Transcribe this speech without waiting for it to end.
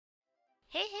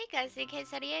Hey guys,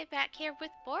 AK78 back here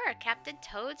with more Captain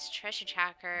Toad's Treasure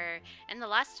Tracker. In the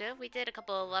last video, we did a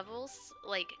couple of levels,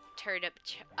 like Turnip,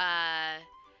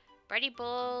 Bready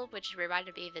Bowl, which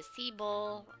reminded me of the Sea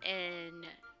Bowl, and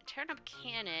Turnip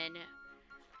Cannon.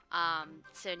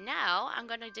 So now I'm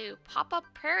gonna do Pop-Up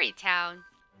Prairie Town.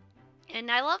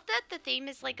 And I love that the theme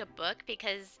is like a book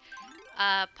because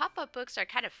pop-up books are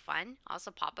kind of fun. Also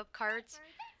pop-up cards.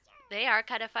 They are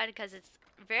kind of fun because it's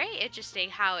very interesting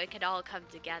how it could all come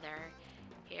together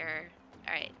here.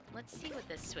 Alright, let's see what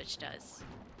this switch does.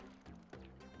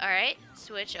 Alright,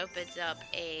 switch opens up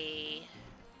a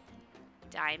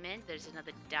diamond. There's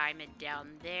another diamond down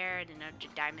there and another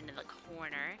diamond in the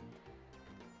corner.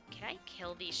 Can I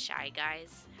kill these shy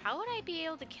guys? How would I be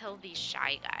able to kill these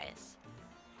shy guys?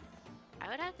 I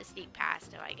would have to sneak past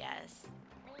them, I guess.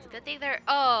 It's a good thing they're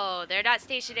not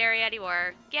stationary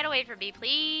anymore. Get away from me,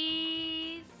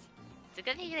 please. It's a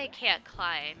good thing they can't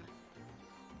climb.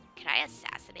 Can I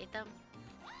assassinate them?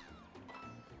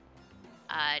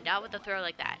 Not with a throw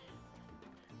like that.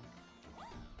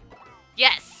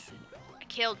 Yes! I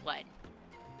killed one.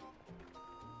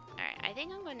 Alright, I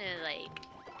think I'm gonna, like...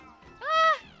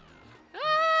 Ah!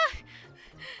 Ah!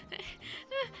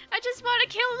 I just want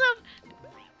to kill them!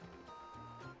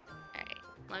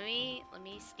 Alright, let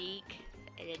me sneak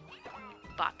and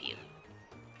bop you.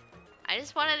 I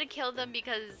just wanted to kill them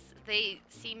because they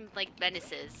seem like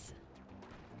menaces.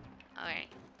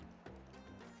 Alright.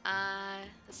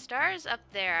 The star's up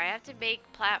there. I have to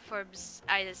make platforms,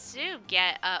 I assume,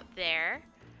 get up there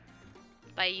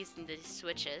by using the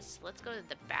switches. Let's go to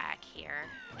the back here.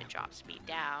 It drops me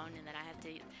down, and then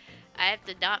I have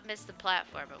to not miss the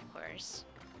platform, of course.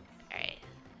 Alright.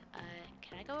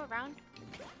 Can I go around?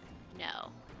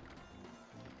 No.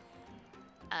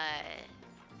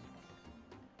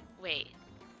 Wait.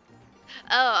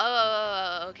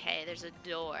 Oh, okay. There's a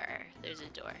door. There's a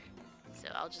door. So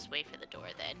I'll just wait for the door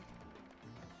then.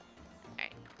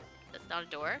 Alright. That's not a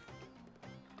door?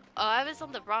 Oh, I was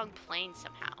on the wrong plane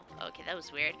somehow. Okay, that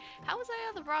was weird. How was I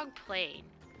on the wrong plane?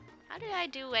 How did I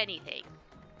do anything?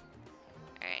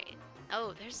 Alright.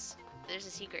 Oh, there's a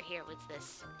secret here. What's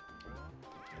this?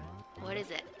 What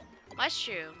is it?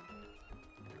 Mushroom.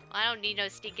 Well, I don't need no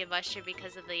stinking mushroom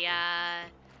because of the,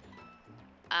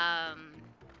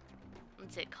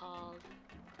 what's it called?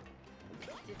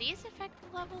 Do these affect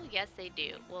the level? Yes, they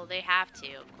do. Well, they have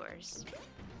to, of course.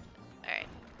 Alright.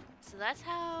 So that's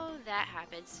how that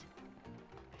happens.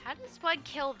 How does one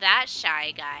kill that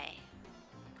shy guy?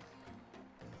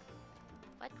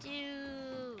 What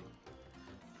do...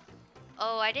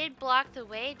 Oh, I didn't block the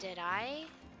way, did I?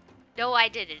 No, I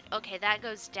didn't. Okay, that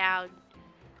goes down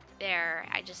there.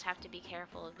 I just have to be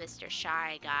careful of Mr.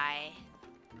 Shy Guy.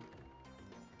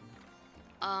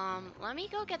 Let me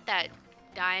go get that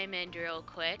diamond real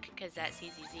quick, because that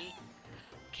seems easy.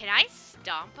 Can I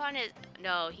stomp on it?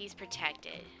 No, he's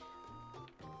protected.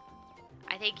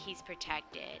 I think he's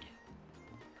protected.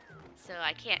 So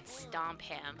I can't stomp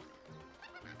him.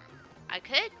 I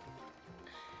could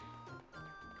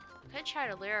try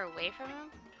to lure away from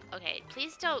him. Okay,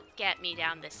 please don't get me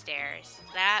down the stairs.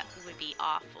 That would be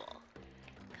awful.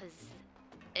 Because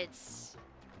it's...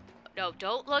 No,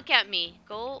 don't look at me.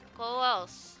 Go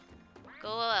else.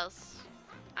 Go else.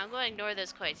 I'm going to ignore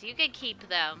those coins. You can keep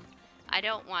them. I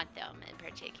don't want them in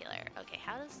particular. Okay,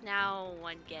 how does now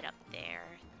one get up there?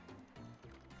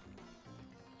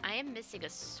 I am missing a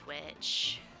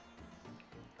switch.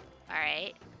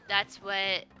 Alright, that's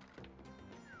what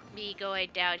me going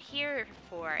down here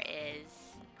for is.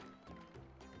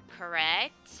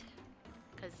 Correct?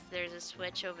 Because there's a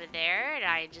switch over there and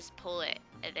I just pull it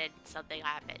and then something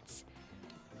happens.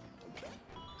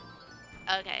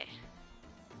 Okay.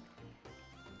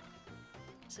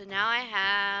 So now I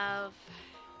have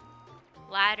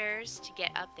ladders to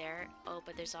get up there. Oh,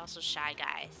 but there's also shy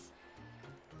guys.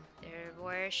 There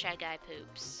were shy guy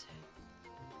poops.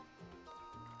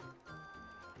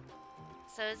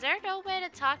 So is there no way to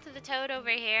talk to the toad over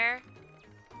here?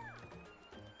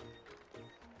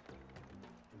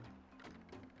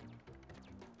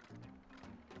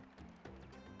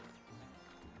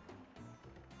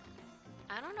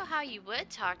 I don't know how you would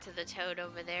talk to the toad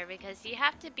over there because you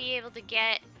have to be able to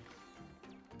get...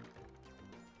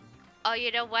 Oh,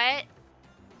 you know what?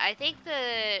 I think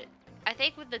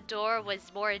when the door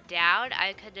was more down,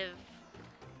 I could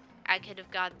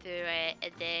have gone through it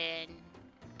and then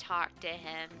talked to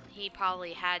him. He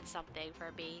probably had something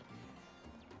for me.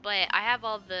 But I have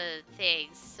all the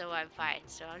things, so I'm fine.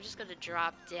 So I'm just gonna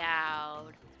drop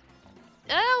down.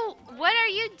 Oh, what are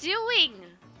you doing?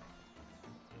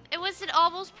 It was an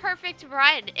almost perfect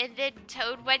run, and then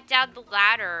Toad went down the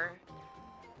ladder.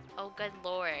 Oh, good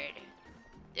lord.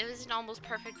 It was an almost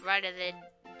perfect run, and then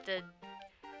the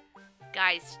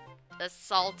guys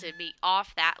assaulted me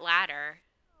off that ladder.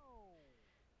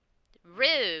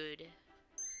 Rude.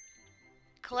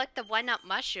 Collect the 1-up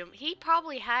mushroom. He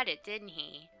probably had it, didn't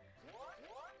he?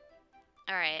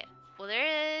 Alright. Well,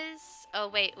 there is... Oh,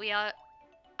 wait.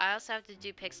 I also have to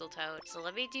do Pixel Toad. So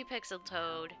let me do Pixel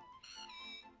Toad.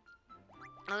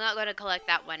 I'm not going to collect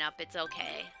that 1-up. It's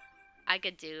okay. I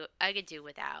could do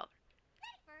without.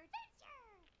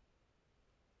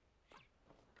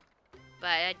 But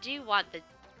I do want the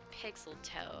Pixel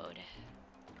Toad.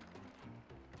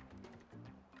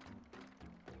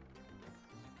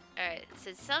 Alright,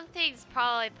 so some things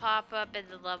probably pop up in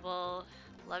the level.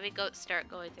 Let me start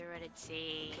going through it and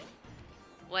see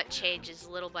what changes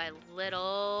little by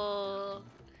little.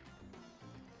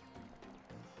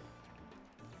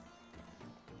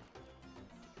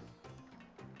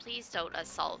 Please don't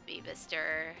assault me,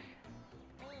 Mr.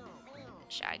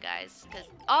 Shy Guys.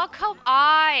 Oh, come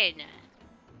on!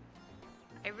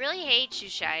 I really hate you,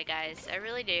 Shy Guys. I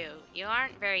really do. You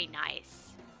aren't very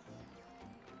nice.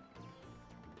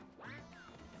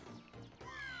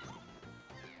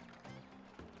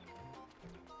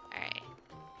 Alright.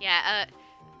 Yeah,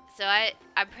 so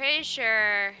I'm pretty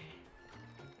sure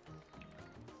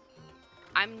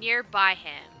I'm nearby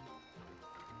him.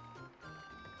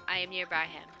 I am nearby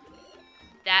him.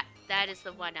 That is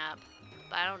the 1-up.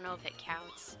 But I don't know if it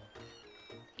counts.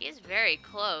 He is very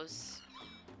close.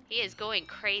 He is going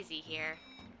crazy here.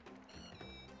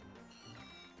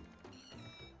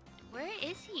 Where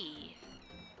is he?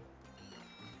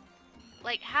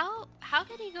 Like, how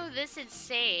did he go this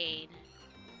insane?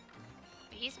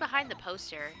 He's behind the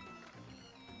poster.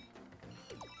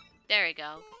 There we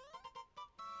go.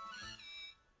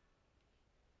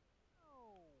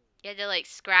 You had to, like,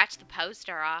 scratch the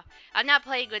poster off. I'm not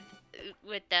playing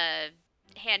with the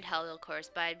handheld, of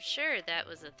course, but I'm sure that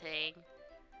was a thing.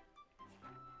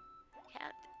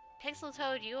 Pixel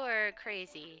Toad, you are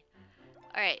crazy.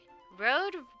 Alright.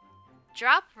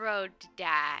 Drop road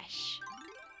dash.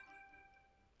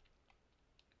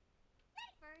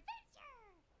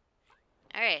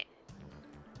 Alright.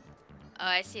 Oh,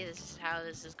 I see this is how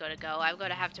this is gonna go. I'm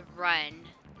gonna have to run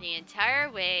the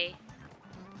entire way.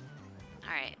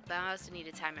 Alright, but I also need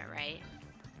to time it right.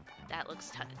 That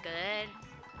looks good.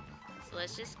 So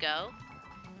let's just go.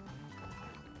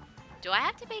 Do I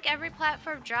have to make every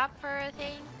platform drop for a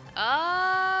thing?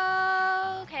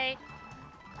 Oh, okay.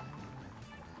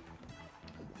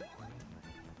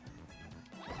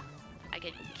 I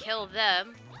can kill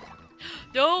them.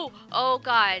 No! Oh,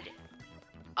 God.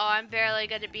 Oh, I'm barely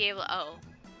gonna be able... Oh,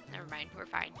 never mind. We're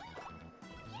fine.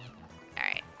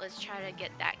 Alright, let's try to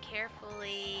get that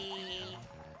carefully.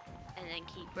 And then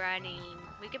keep running.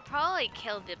 We could probably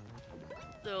kill the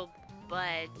little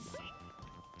buds.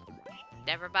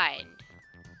 Never mind.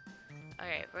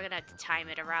 Alright, we're gonna have to time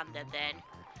it around them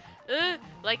then.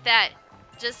 Like that.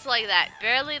 Just like that.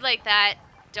 Barely like that.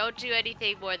 Don't do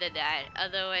anything more than that.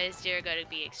 Otherwise, you're gonna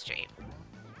be extreme.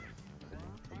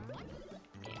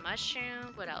 Okay,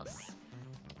 mushroom. What else?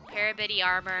 Parabitty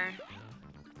armor.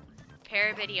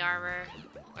 Parabitty armor.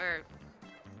 Or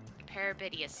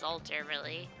Parabitty assaulter,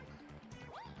 really.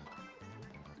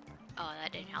 Oh,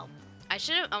 that didn't help. I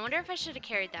wonder if I should have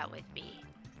carried that with me.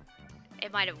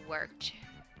 It might have worked.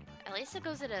 At least it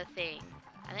goes in a thing.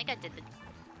 I think I did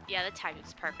yeah, the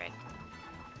timing's perfect.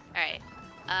 Alright.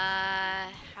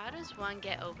 How does one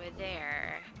get over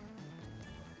there?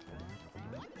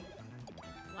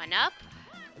 1-up.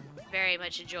 Very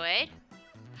much enjoyed.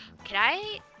 Can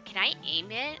I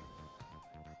aim it?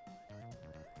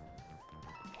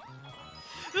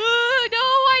 Ooh, no,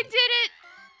 I did it!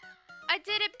 I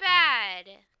did it bad.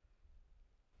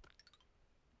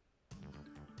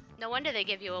 No wonder they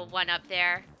give you a 1-up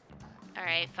there.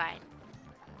 Alright, fine.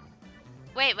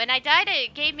 Wait, when I died,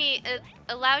 it gave me,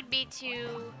 allowed me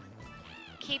to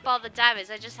keep all the diamonds.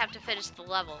 I just have to finish the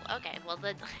level. Okay, well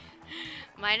then,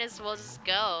 might as well just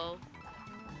go.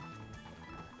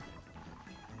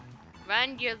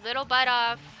 Run your little butt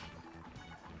off,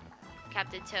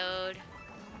 Captain Toad.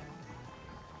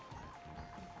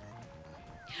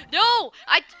 No!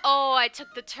 I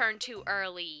took the turn too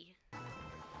early.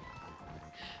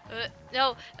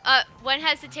 No, one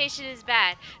hesitation is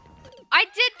bad. I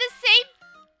did the same...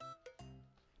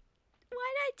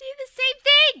 Why did I do the same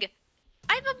thing?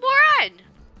 I'm a moron.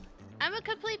 I'm a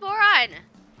complete moron.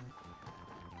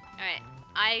 Alright,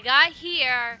 I got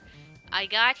here.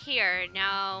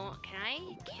 Now, can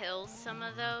I kill some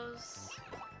of those?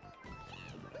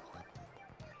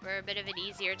 For a bit of an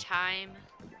easier time.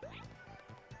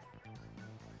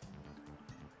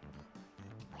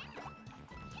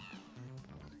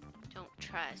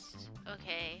 trust.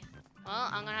 Okay. Well,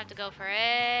 I'm gonna have to go for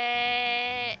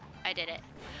it. I did it.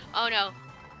 Oh no.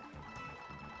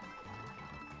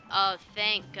 Oh,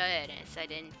 thank goodness I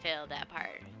didn't fail that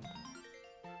part.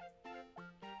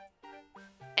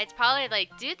 It's probably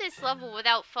like, do this level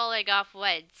without falling off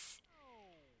woods.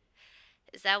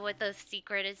 Is that what the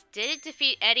secret is? Did it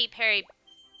defeat Eddie Perry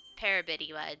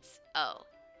Parabitty Woods? Oh.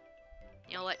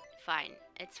 You know what? Fine.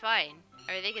 It's fine.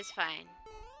 Everything is fine.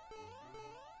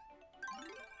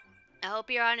 I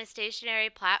hope you're on a stationary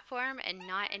platform and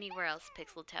not anywhere else,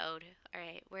 Pixel Toad.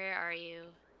 Alright, where are you?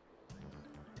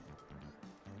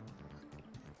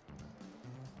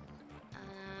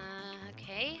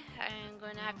 Okay. I'm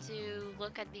going to have to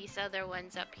look at these other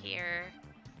ones up here.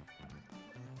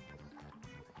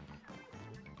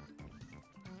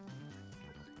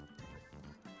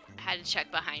 I had to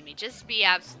check behind me, just to be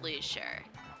absolutely sure.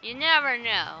 You never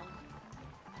know.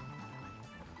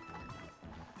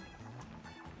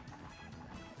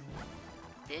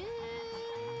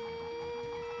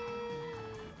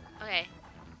 Okay.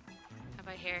 How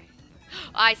about here?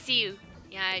 Oh, I see you.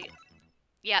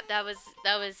 Yeah, that was,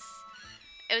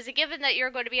 it was a given that you're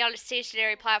going to be on a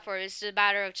stationary platform. It's just a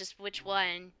matter of just which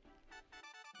one.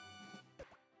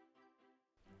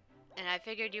 And I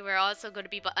figured you were also going to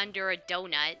be under a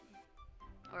donut.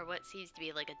 Or what seems to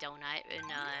be like a donut.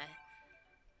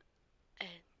 And,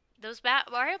 those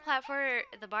Mario platform,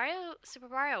 the Super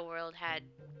Mario World had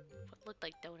what looked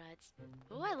like donuts.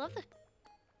 Ooh, I love the...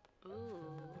 Ooh.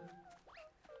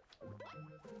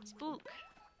 Spook.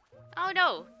 Oh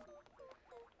no!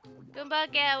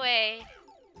 Goomba, get away!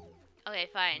 Okay,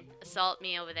 fine. Assault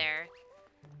me over there.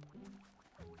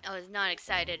 I was not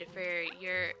excited for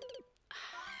your...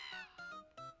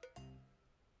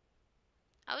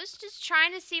 I was just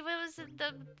trying to see what was in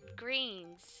the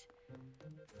greens.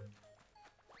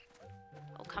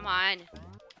 Oh, come on.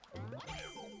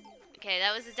 Okay,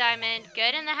 that was a diamond.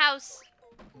 Good in the house.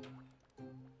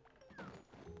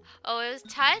 Oh, it was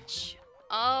touch?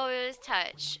 Oh, it was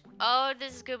touch. Oh,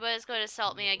 this Goomba is going to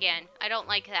assault me again. I don't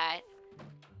like that.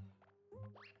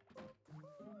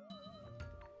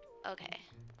 Okay.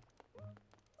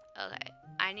 Okay.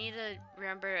 I need to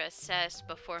remember to assess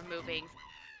before moving.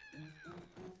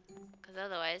 Because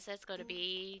otherwise, that's going to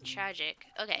be tragic.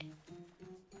 Okay.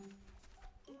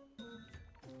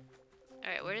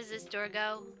 Alright, where does this door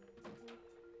go?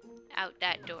 Out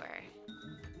that door.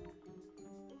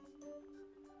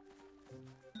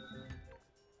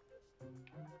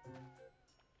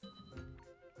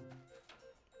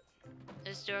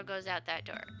 This door goes out that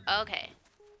door. Okay.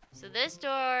 So this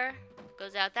door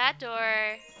goes out that door,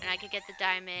 and I could get the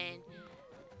diamond.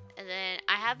 And then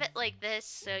I have it like this,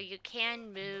 so you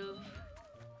can move.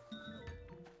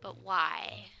 But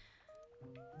why?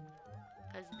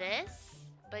 Because this?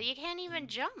 But you can't even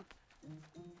jump.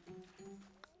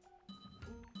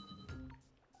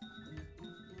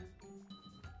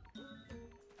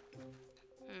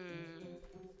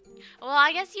 Well,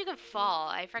 I guess you can fall.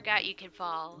 I forgot you can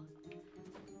fall.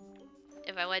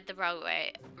 If I went the wrong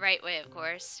way. Right way, of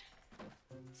course.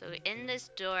 So in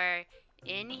this door,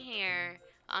 in here,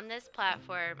 on this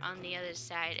platform, on the other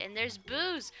side. And there's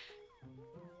booze!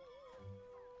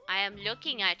 I am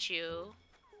looking at you.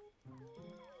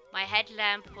 My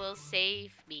headlamp will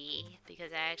save me.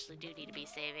 Because I actually do need to be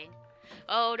saving.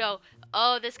 Oh no.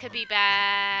 Oh, this could be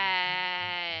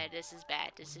bad. This is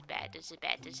bad. This is bad. This is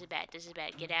bad. This is bad. This is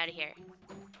bad. Get out of here.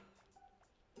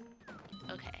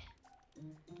 Okay.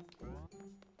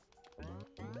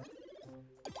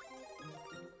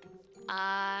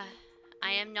 I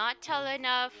am not tall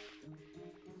enough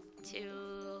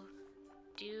to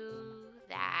do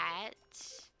that.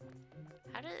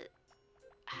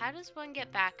 How does one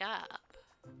get back up?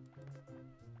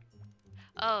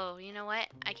 Oh, you know what?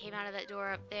 I came out of that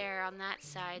door up there on that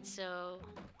side, so...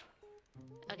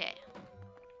 Okay.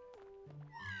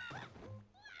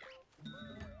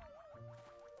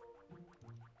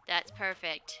 That's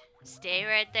perfect. Stay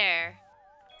right there.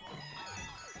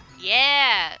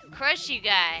 Yeah! Crush you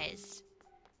guys!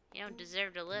 You don't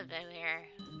deserve to live out here.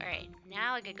 Alright,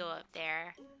 now I could go up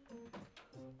there.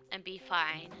 And be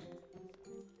fine.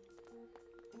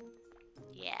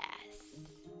 Yes.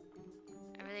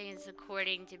 Everything is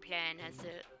according to plan as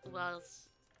it was.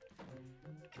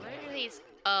 What are these?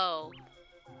 Oh.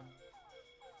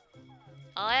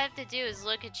 All I have to do is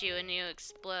look at you and you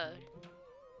explode.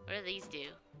 What do these do?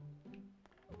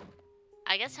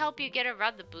 I guess help you get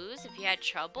around the booze if you had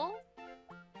trouble?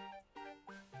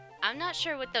 I'm not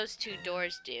sure what those two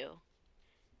doors do.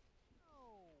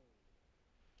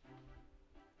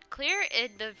 Clear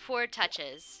in the 4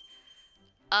 touches.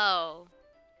 Oh.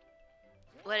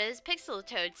 What does Pixel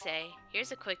Toad say?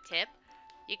 Here's a quick tip.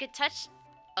 You can touch...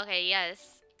 Okay,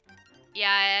 yes. Yeah,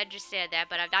 I understand that,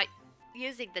 but I'm not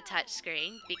using the touch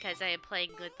screen because I am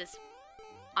playing with this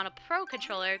on a Pro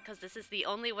controller because this is the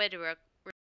only way to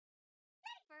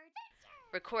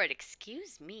record.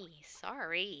 Excuse me.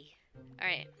 Sorry.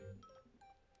 Alright.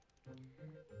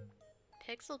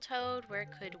 Pixel Toad, where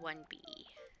could one be?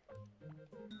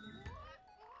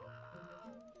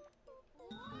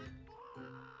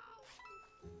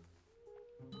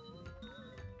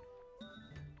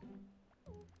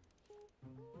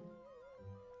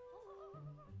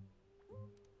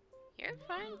 You're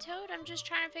fine, Toad. I'm just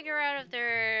trying to figure out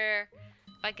if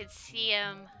I could see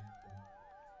him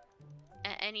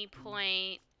at any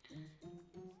point.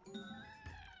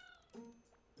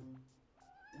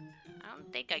 I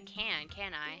don't think I can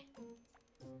I?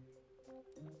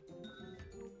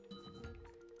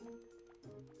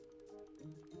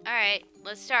 Alright,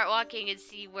 let's start walking and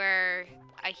see where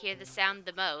I hear the sound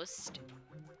the most.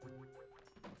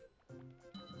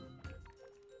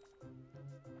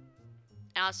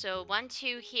 And also, 1,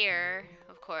 2 here,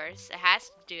 of course. It has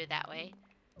to do it that way.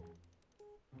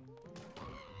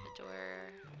 The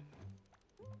door...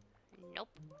 Nope.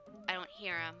 I don't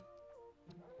hear him.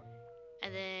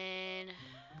 And then...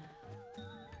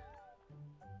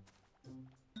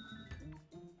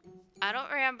 I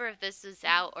don't remember if this was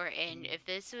out or in. If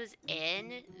this was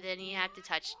in, then you have to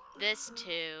touch this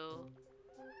too.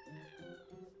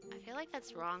 I feel like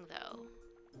that's wrong though.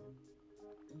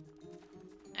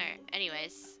 Alright,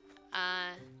 anyways.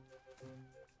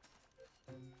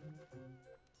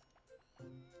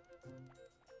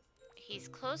 He's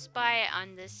close by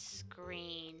on this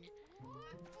screen.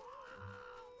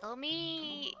 Let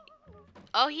me...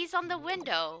 Oh, he's on the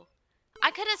window.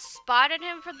 I could have spotted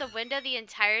him from the window the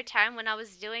entire time when I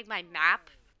was doing my map.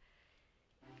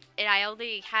 And I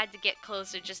only had to get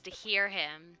closer just to hear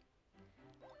him.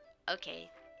 Okay.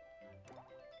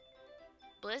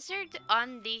 Blizzard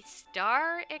on the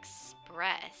Star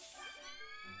Express.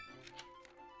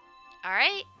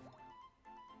 Alright.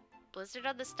 Blizzard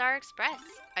on the Star Express.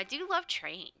 I do love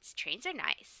trains. Trains are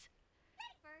nice.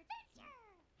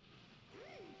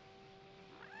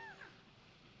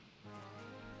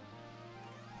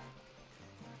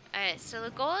 Alright, so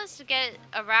the goal is to get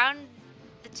around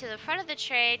to the front of the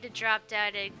train, to drop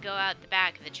down and go out the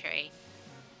back of the train.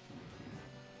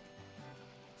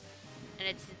 And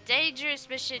it's a dangerous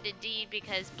mission indeed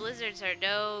because blizzards are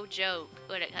no joke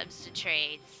when it comes to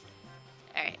trains.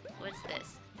 Alright, what's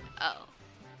this? Oh.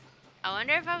 I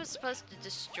wonder if I was supposed to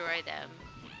destroy them.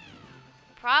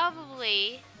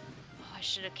 Probably. Oh, I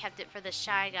should have kept it for the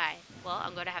shy guy. Well,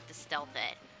 I'm gonna have to stealth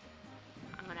it.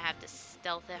 I'm gonna have to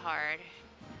stealth it hard.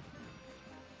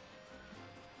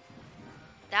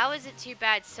 That wasn't too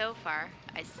bad so far.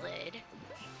 I slid.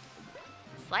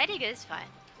 Sliding is fun.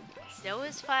 Snow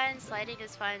is fun. Sliding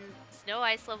is fun. Snow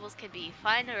ice levels can be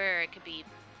fun or it could be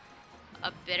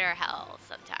a bitter hell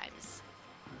sometimes.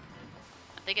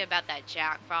 I'm thinking about that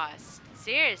Jack Frost.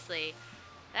 Seriously,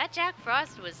 that Jack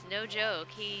Frost was no joke.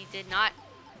 He did not...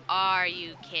 Are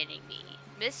you kidding me?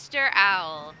 Mr.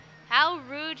 Owl, how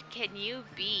rude can you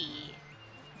be?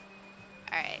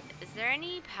 Alright, is there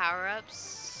any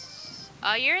power-ups?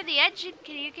 Oh, you're the engine.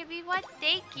 Can you give me one?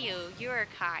 Thank you. You are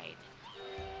kind.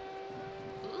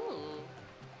 Ooh.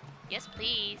 Yes,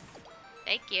 please.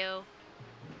 Thank you.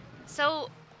 So,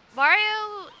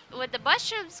 Mario, when the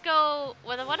mushrooms go,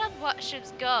 when the one-up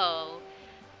mushrooms go,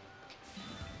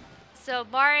 so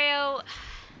Mario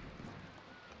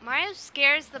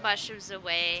scares the mushrooms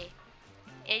away,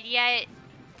 and yet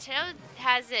Toad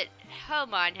has it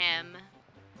home on him.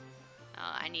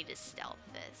 Oh, I need to stealth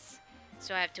this.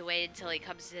 So I have to wait until he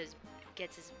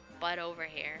gets his butt over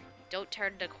here. Don't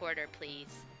turn the corner,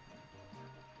 please.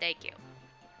 Thank you.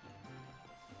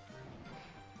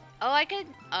 Oh, I could...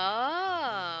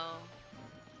 Oh.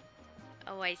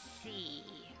 Oh, I see.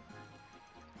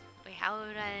 Wait, how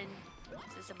would I...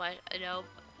 Is this a... Nope.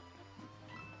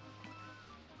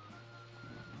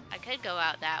 I could go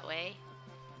out that way.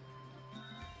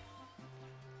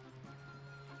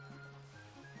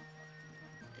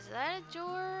 Is that a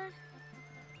door?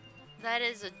 That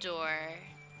is a door.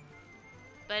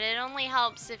 But it only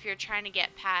helps if you're trying to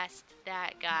get past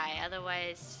that guy.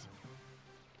 Otherwise,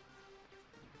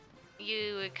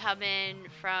 you would come in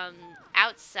from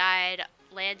outside,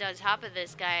 land on top of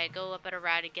this guy, go up and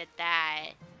around and get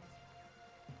that.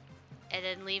 And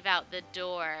then leave out the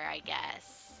door, I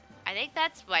guess. I think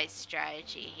that's my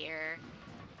strategy here.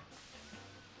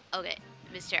 Okay,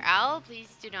 Mr. Owl, please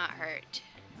do not hurt.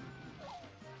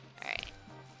 Alright.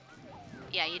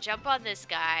 Yeah, you jump on this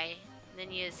guy.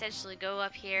 Then you essentially go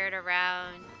up here and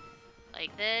around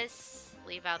like this,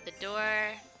 leave out the door,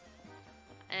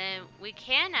 and we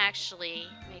can actually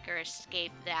make our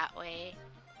escape that way,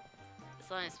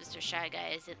 as long as Mr. Shy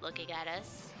Guy isn't looking at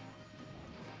us.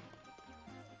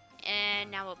 And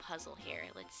now a puzzle here.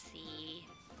 Let's see.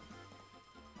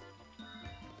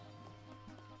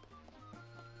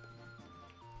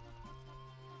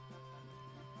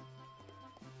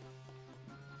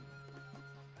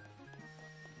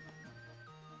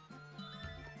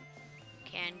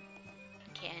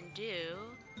 Can do.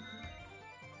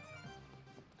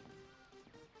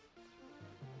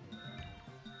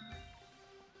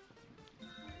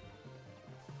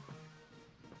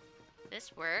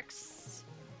 This works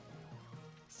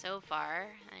so far,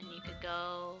 and you could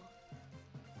go.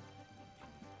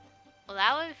 Well,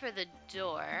 that one for the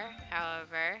door,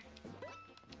 however.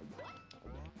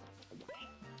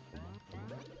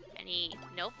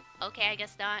 Nope. Okay, I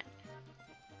guess not.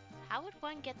 How would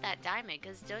one get that diamond?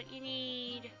 Because don't you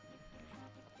need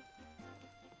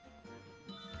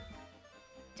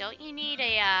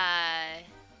a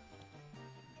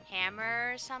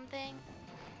hammer or something?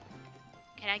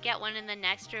 Can I get one in the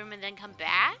next room and then come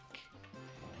back?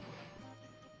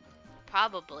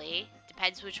 Probably.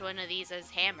 Depends which one of these is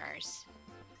hammers.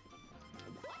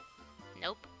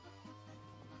 Nope.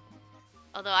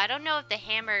 Although I don't know if the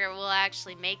hammer will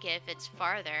actually make it if it's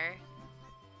farther.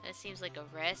 That seems like a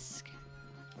risk.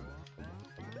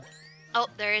 Oh,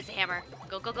 there is a hammer.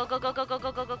 Go, go, go, go, go, go, go,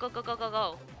 go, go, go, go, go, go, go,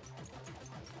 go.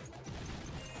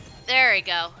 There we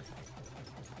go.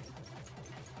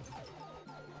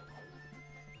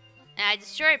 And I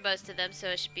destroyed most of them, so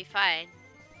it should be fine.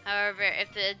 However,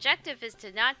 if the objective is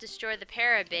to not destroy the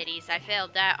parabiddies, I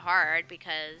failed that hard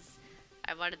because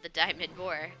I wanted the diamond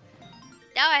more.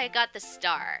 Now I got the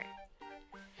star.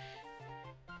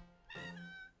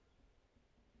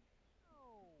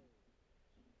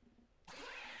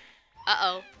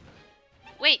 Uh-oh.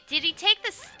 Wait, did he take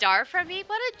the star from me?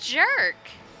 What a jerk.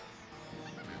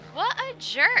 What a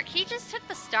jerk. He just took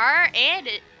the star and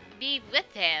me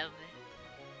with him.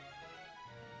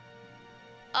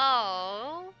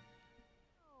 Oh.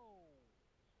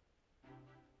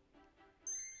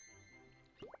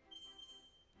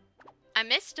 I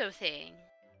missed a thing.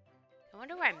 I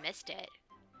wonder where I missed it.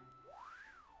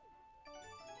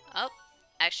 Oh,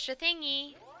 extra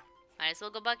thingy. Might as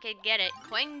well go back and get it.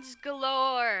 Coins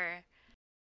galore.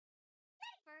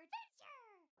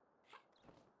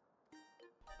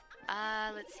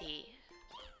 Let's see.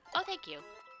 Oh, thank you.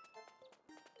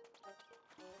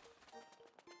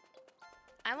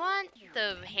 I want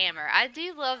the hammer. I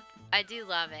do love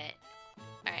it.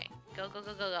 Alright, go, go,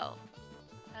 go, go, go.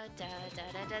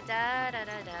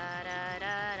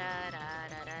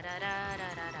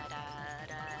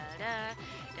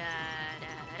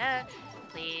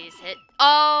 Please hit.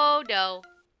 Oh, no.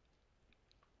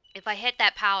 If I hit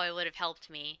that POW, it would have helped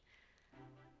me.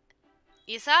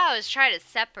 You saw I was trying to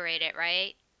separate it,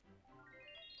 right?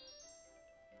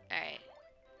 Alright.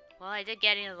 Well, I did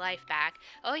get any life back.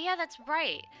 Oh, yeah, that's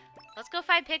right. Let's go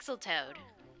find Pixel Toad.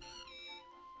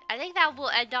 I think that will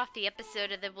end off the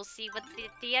episode, and then we'll see what's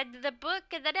at the end of the book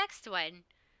in the next one.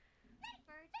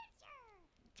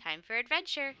 Time for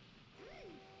adventure.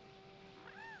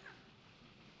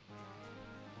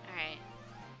 Alright.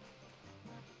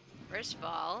 First of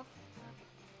all...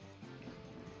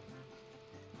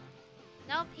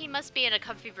 Nope, he must be in a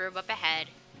comfy room up ahead.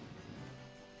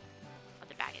 On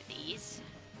the back of these.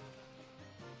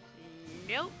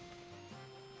 Nope.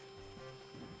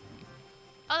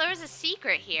 Oh, there was a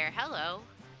secret here. Hello.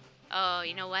 Oh,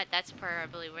 you know what? That's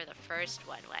probably where the first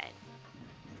one went.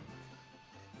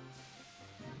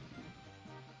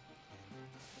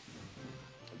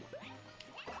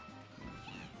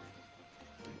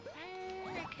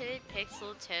 Where could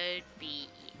Pixel Toad be?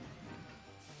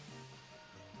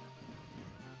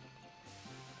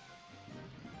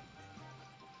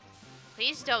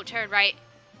 Please don't turn right.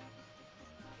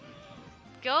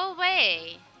 Go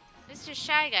away. Mr.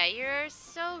 Shy Guy, you're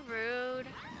so rude.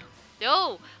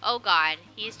 No! Oh god,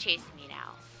 he is chasing me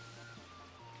now.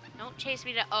 Don't chase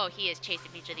me to... Oh, he is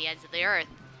chasing me to the ends of the earth.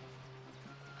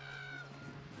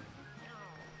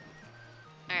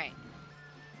 Alright.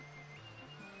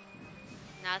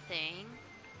 Nothing.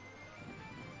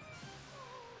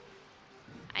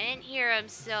 I didn't hear him,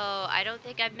 so I don't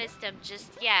think I missed him just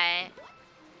yet.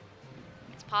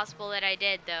 It's possible that I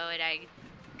did, though, and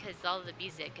because all the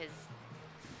music is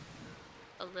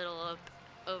a little up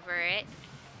over it.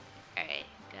 Alright,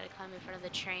 gotta climb in front of the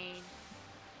train.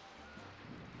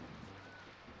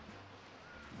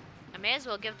 I may as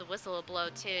well give the whistle a blow,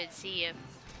 too, and see if...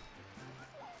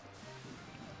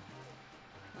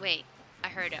 Wait, I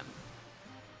heard him.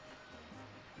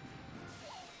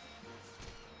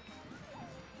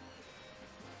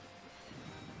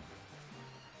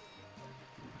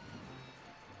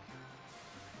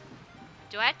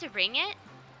 Do I have to ring it?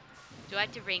 Do I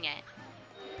have to ring it?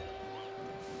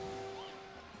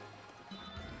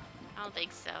 I don't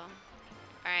think so.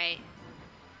 Alright.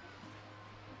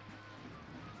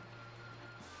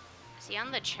 Is he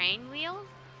on the train wheel?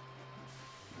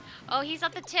 Oh, he's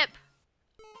at the tip.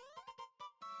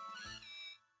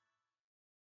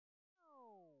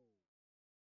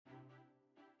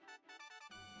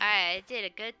 Alright, I did a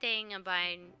good thing on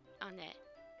buying on it.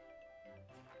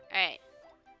 Alright.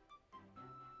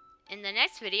 In the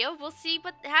next video, we'll see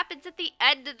what happens at the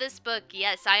end of this book.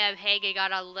 Yes, I am hanging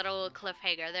on a little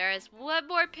cliffhanger. There is one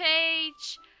more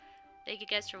page. Thank you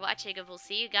guys for watching, and we'll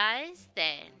see you guys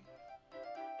then.